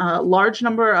frees a large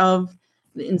number of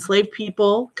enslaved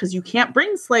people, because you can't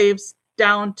bring slaves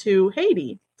down to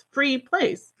Haiti. It's a free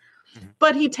place.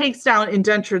 But he takes down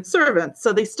indentured servants,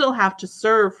 so they still have to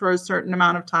serve for a certain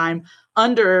amount of time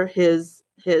under his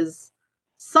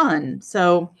son.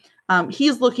 So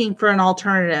he's looking for an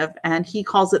alternative, and he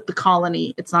calls it the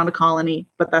colony. It's not a colony,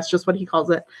 but that's just what he calls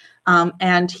it.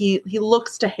 And he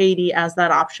looks to Haiti as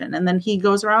that option, and then he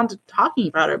goes around talking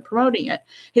about it, promoting it.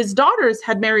 His daughters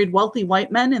had married wealthy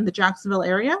white men in the Jacksonville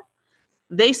area.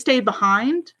 They stayed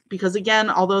behind because, again,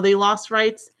 although they lost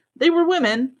rights, they were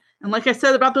women. And like I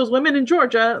said about those women in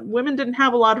Georgia, women didn't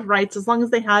have a lot of rights as long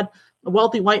as they had a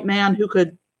wealthy white man who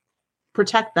could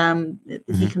protect them.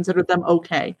 He considered them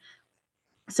okay.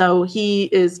 So he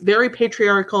is very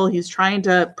patriarchal. He's trying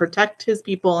to protect his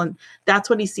people, and that's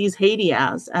what he sees Haiti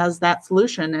as that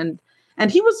solution.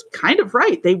 And he was kind of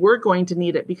right. They were going to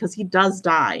need it, because he does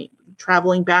die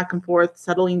traveling back and forth,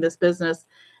 settling this business.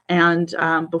 And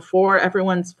before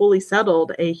everyone's fully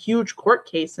settled, a huge court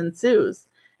case ensues.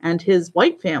 And his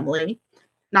white family,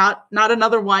 not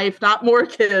another wife, not more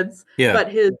kids, but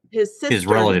his sister, his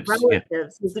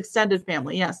relatives, his extended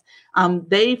family, yes,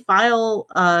 they file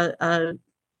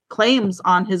claims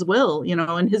on his will.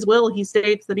 In his will, he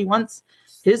states that he wants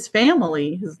his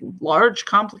family, his large,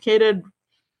 complicated,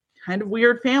 kind of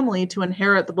weird family, to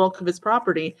inherit the bulk of his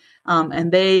property,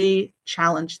 and they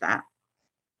challenge that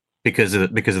because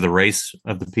of the race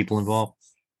of the people involved.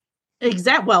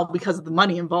 Well, because of the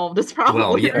money involved, it's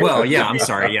probably yeah. I'm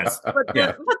sorry. Yes, but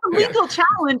the legal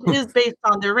challenge is based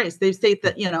on their race. They state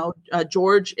that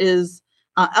George is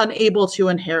unable to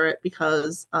inherit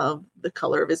because of the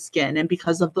color of his skin and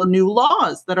because of the new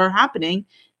laws that are happening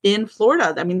in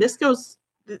Florida. I mean, this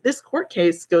court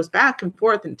case goes back and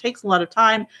forth and takes a lot of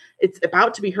time. It's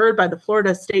about to be heard by the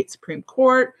Florida State Supreme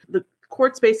Court. The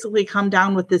courts basically come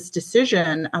down with this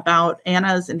decision about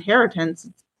Anna's inheritance.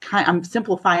 I'm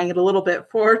simplifying it a little bit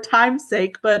for time's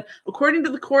sake, but according to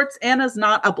the courts, Anna's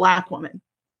not a Black woman.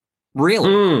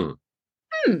 Really?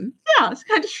 Yeah, it's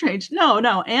kind of strange. No,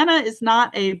 Anna is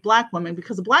not a Black woman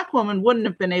because a Black woman wouldn't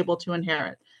have been able to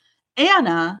inherit.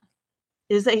 Anna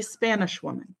is a Spanish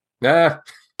woman.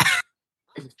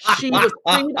 She was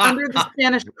freed under the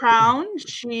Spanish crown.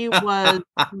 She was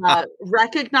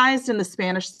recognized in the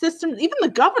Spanish system. Even the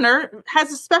governor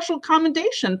has a special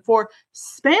commendation for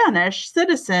Spanish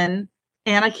citizen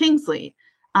Anna Kingsley.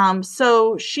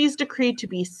 So she's decreed to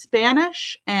be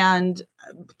Spanish, and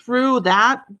through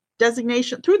that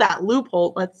designation, through that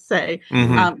loophole, let's say,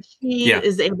 she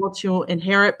is able to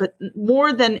inherit, but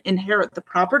more than inherit the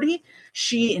property,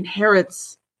 she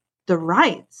inherits the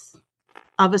rights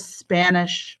of a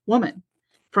Spanish woman.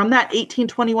 From that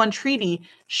 1821 treaty,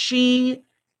 it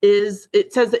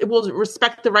says it will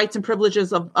respect the rights and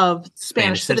privileges of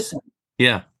Spanish citizens.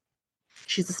 Yeah.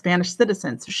 She's a Spanish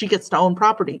citizen, so she gets to own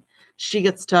property. She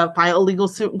gets to file a legal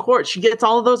suit in court. She gets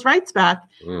all of those rights back,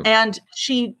 and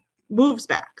she moves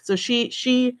back. So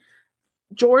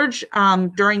George,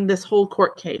 during this whole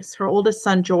court case, her oldest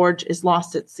son, George, is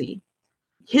lost at sea.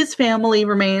 His family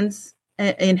remains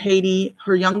in Haiti.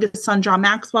 Her youngest son, John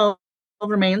Maxwell,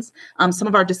 remains. Some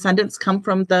of our descendants come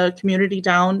from the community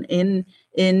down in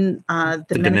the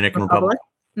Dominican Republic.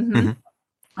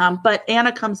 But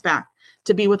Anna comes back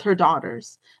to be with her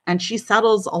daughters, and she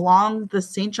settles along the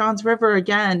St. John's River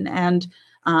again, and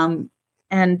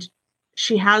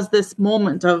she has this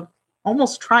moment of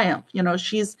almost triumph.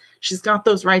 She's got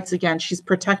those rights again. She's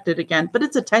protected again, but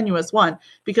it's a tenuous one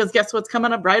because guess what's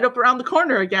coming up right up around the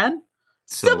corner again?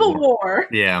 Civil War.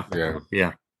 Yeah.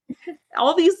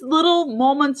 All these little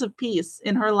moments of peace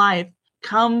in her life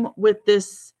come with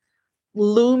this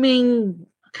looming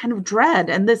kind of dread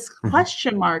and this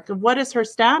question mark of what is her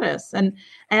status.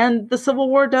 And the Civil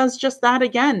War does just that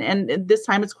again. And this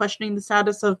time it's questioning the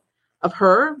status of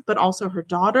her, but also her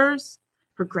daughters,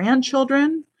 her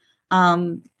grandchildren.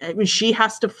 She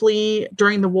has to flee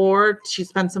during the war. She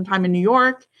spends some time in New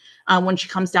York. When she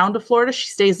comes down to Florida, she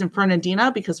stays in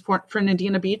Fernandina because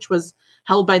Fernandina Beach was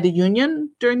held by the Union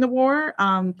during the war,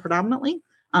 predominantly.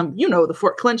 The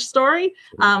Fort Clinch story.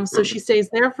 So she stays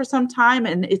there for some time,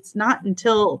 and it's not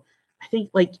until I think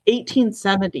like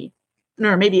 1870,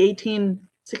 or maybe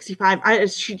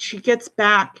 1865, she gets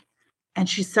back and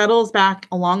she settles back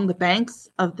along the banks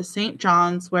of the St.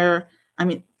 John's, where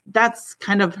that's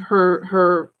kind of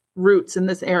her roots in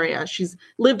this area. She's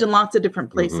lived in lots of different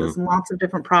places and lots of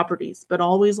different properties, but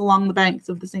always along the banks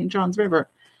of the St. John's River.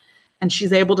 And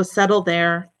she's able to settle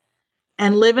there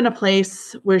and live in a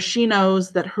place where she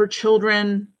knows that her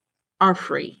children are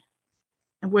free,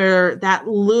 where that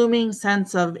looming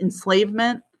sense of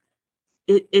enslavement,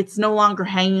 it's no longer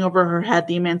hanging over her head.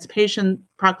 The Emancipation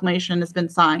Proclamation has been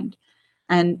signed,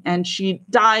 and she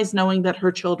dies knowing that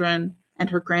her children and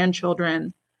her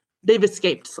grandchildren, they've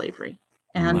escaped slavery.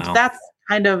 And that's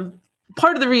kind of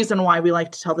part of the reason why we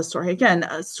like to tell this story. Again,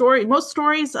 most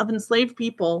stories of enslaved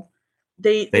people,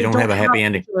 they don't have a happy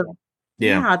ending. They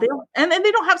don't, and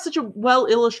they don't have such a well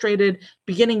illustrated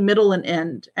beginning, middle, and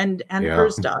end. And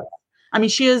hers does.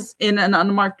 She is in an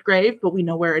unmarked grave, but we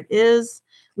know where it is.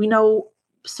 We know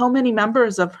so many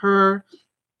members of her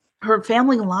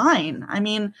family line.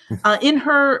 In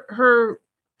her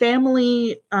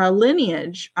family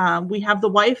lineage, we have the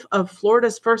wife of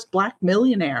Florida's first Black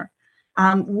millionaire.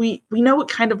 We know it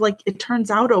kind of like it turns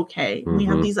out okay. We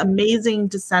have these amazing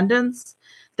descendants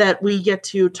that we get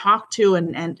to talk to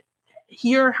and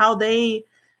hear how they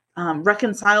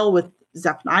reconcile with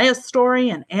Zephaniah's story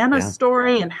and Anna's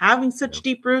story, and having such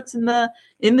deep roots in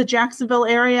the Jacksonville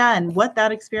area and what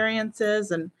that experience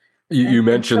is. And you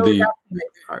mentioned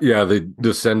the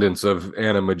descendants of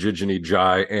Anna Madgigine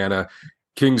Jai, Anna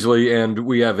Kingsley, and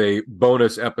we have a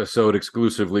bonus episode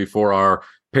exclusively for our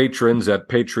patrons at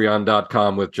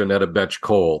patreon.com with Janetta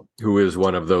Betch-Cole, who is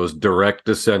one of those direct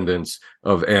descendants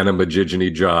of Anna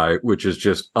Madgigine Jai, which is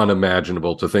just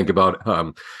unimaginable to think about.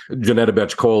 Janetta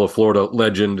Betch-Cole, a Florida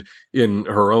legend in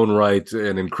her own right,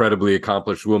 an incredibly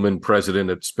accomplished woman, president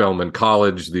at Spelman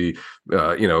College, the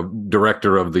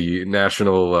director of the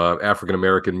National African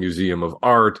American Museum of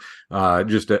Art,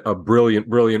 just a brilliant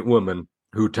woman.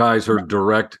 who ties her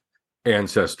direct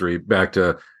ancestry back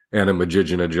to Anna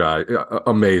Madgigine.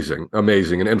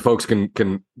 Amazing. And folks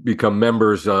can become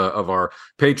members of our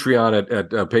Patreon at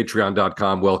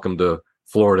patreon.com. Welcome to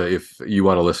Florida if you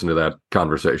want to listen to that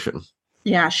conversation.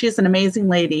 Yeah, she's an amazing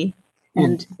lady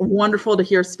and wonderful to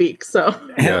hear speak. So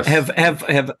yes.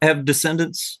 Have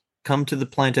descendants come to the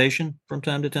plantation from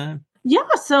time to time? Yeah,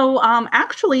 so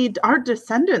actually our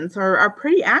descendants are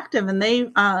pretty active, and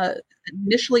they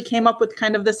initially came up with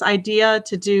kind of this idea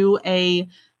to do a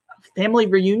family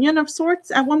reunion of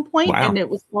sorts at one point, and it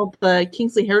was called the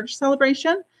Kingsley Heritage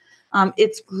Celebration.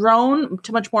 It's grown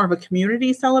to much more of a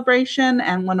community celebration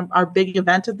and one of our big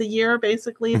event of the year,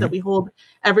 basically, that we hold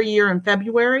every year in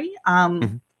February.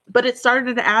 But it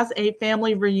started as a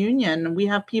family reunion. We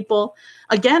have people,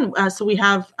 again, so we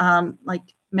have like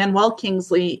Manuel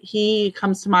Kingsley, he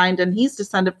comes to mind, and he's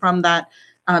descended from that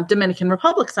Dominican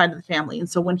Republic side of the family. And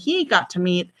so when he got to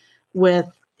meet with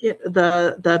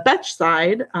the Betch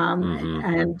side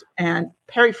and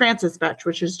Perry Frances Betch,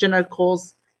 which is Jenna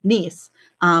Cole's niece,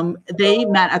 they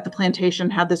met at the plantation,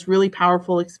 had this really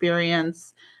powerful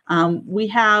experience. We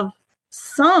have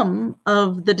some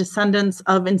of the descendants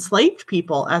of enslaved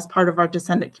people as part of our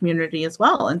descendant community as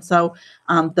well. And so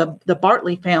the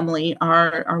Bartley family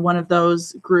are one of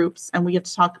those groups, and we get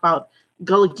to talk about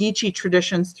Gullah Geechee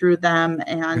traditions through them.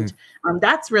 And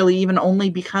that's really even only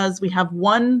because we have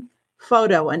one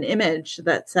photo, an image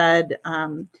that said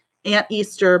Aunt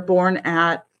Easter born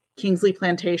at Kingsley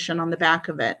Plantation on the back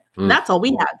of it. That's all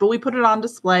we had, but we put it on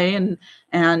display,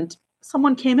 and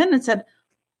someone came in and said,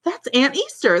 "That's Aunt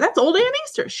Easter. That's old Aunt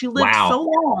Easter. She lived so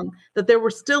long that there were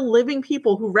still living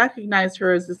people who recognized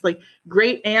her as this like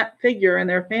great aunt figure in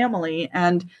their family."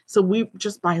 And so we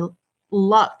just by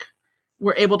luck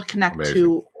were able to connect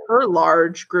to her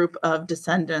large group of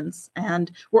descendants. And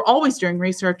we're always doing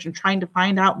research and trying to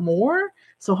find out more.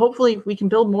 So hopefully we can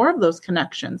build more of those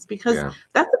connections, because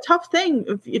that's a tough thing.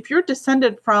 If you're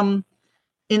descended from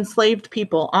enslaved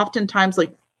people, oftentimes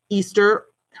like Easter,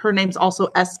 her name's also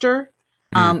Esther.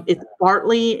 It's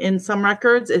Bartley in some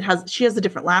records. She has a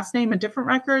different last name in different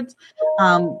records.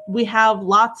 We have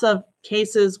lots of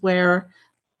cases where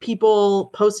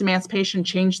people post-emancipation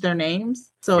changed their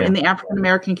names. So in the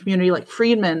African-American community, like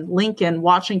Freedman, Lincoln,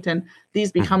 Washington,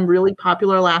 these become really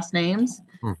popular last names.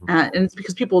 And it's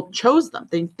because people chose them.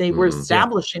 They were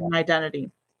establishing an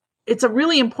identity. It's a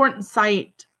really important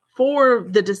site for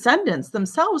the descendants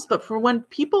themselves, but for when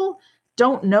people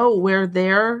don't know where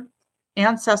their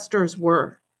ancestors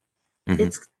were,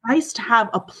 it's nice to have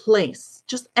a place,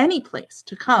 just any place,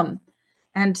 to come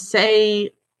and say,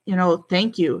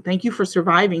 thank you for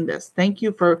surviving this, thank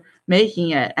you for making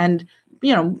it. And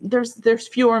there's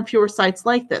fewer and fewer sites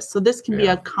like this, so this can be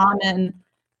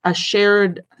a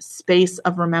shared space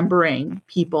of remembering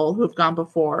people who've gone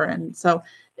before. And so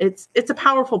it's a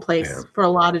powerful place for a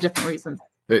lot of different reasons.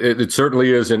 It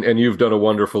certainly is, and you've done a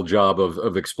wonderful job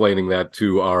of explaining that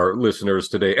to our listeners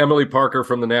today. Emily Parker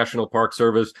from the National Park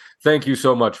Service, thank you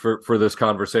so much for this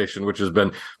conversation, which has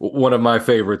been one of my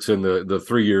favorites in the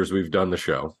 3 years we've done the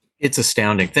show. It's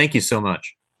astounding. Thank you so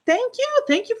much.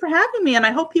 Thank you for having me, and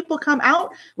I hope people come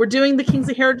out. We're doing the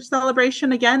Kingsley Heritage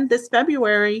Celebration again this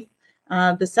February,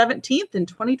 the 17th in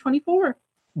 2024.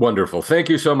 Wonderful. Thank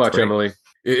you so much, Emily.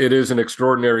 It is an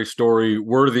extraordinary story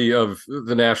worthy of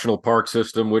the national park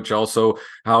system, which also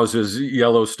houses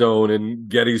Yellowstone and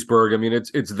Gettysburg. I mean,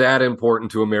 it's that important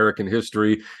to American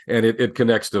history, and it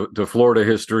connects to Florida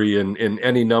history in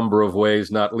any number of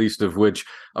ways, not least of which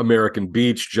American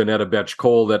Beach. Janetta Betch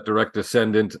Cole, that direct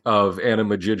descendant of Anna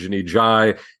Madgigine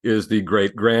Jai, is the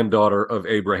great-granddaughter of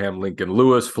Abraham Lincoln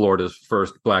Lewis, Florida's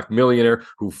first Black millionaire,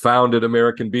 who founded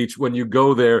American Beach. When you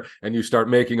go there and you start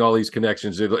making all these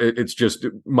connections, it's just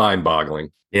mind-boggling.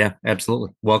 Yeah, absolutely.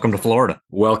 Welcome to Florida.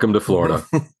 Welcome to Florida.